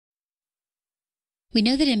We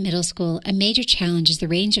know that in middle school, a major challenge is the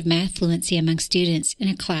range of math fluency among students in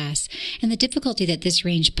a class and the difficulty that this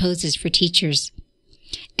range poses for teachers.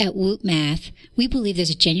 At Woot Math, we believe there's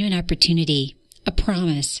a genuine opportunity, a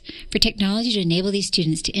promise, for technology to enable these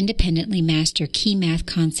students to independently master key math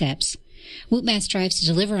concepts. Woot Math strives to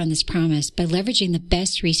deliver on this promise by leveraging the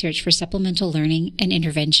best research for supplemental learning and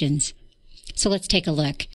interventions. So let's take a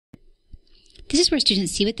look. This is where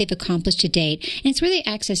students see what they've accomplished to date, and it's where they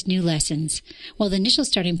access new lessons. While the initial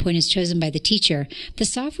starting point is chosen by the teacher, the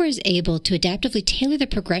software is able to adaptively tailor the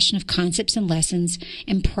progression of concepts and lessons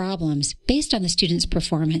and problems based on the student's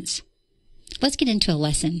performance. Let's get into a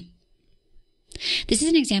lesson. This is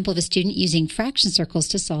an example of a student using fraction circles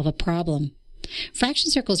to solve a problem. Fraction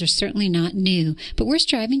circles are certainly not new, but we're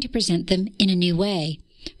striving to present them in a new way.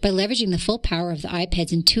 By leveraging the full power of the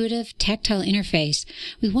iPad's intuitive, tactile interface,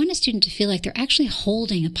 we want a student to feel like they're actually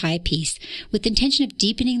holding a pie piece, with the intention of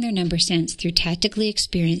deepening their number sense through tactically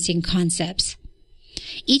experiencing concepts.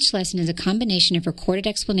 Each lesson is a combination of recorded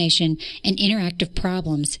explanation and interactive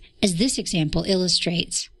problems, as this example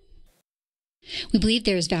illustrates. We believe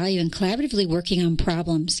there is value in collaboratively working on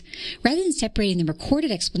problems. Rather than separating the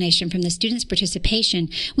recorded explanation from the student's participation,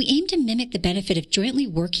 we aim to mimic the benefit of jointly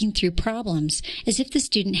working through problems, as if the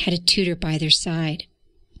student had a tutor by their side.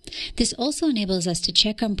 This also enables us to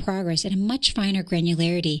check on progress at a much finer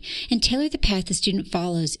granularity and tailor the path the student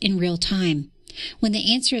follows in real time. When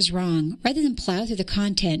the answer is wrong, rather than plow through the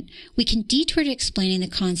content, we can detour to explaining the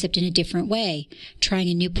concept in a different way, trying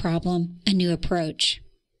a new problem, a new approach.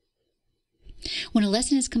 When a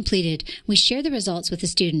lesson is completed, we share the results with the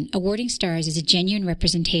student, awarding stars as a genuine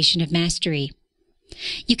representation of mastery.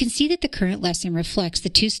 You can see that the current lesson reflects the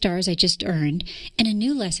 2 stars I just earned, and a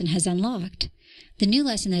new lesson has unlocked. The new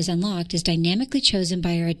lesson that is unlocked is dynamically chosen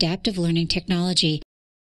by our adaptive learning technology.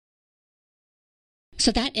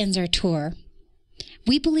 So that ends our tour.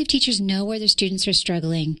 We believe teachers know where their students are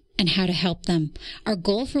struggling and how to help them. Our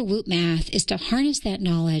goal for Woot Math is to harness that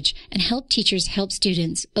knowledge and help teachers help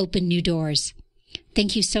students open new doors.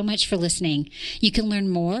 Thank you so much for listening. You can learn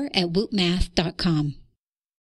more at wootmath.com.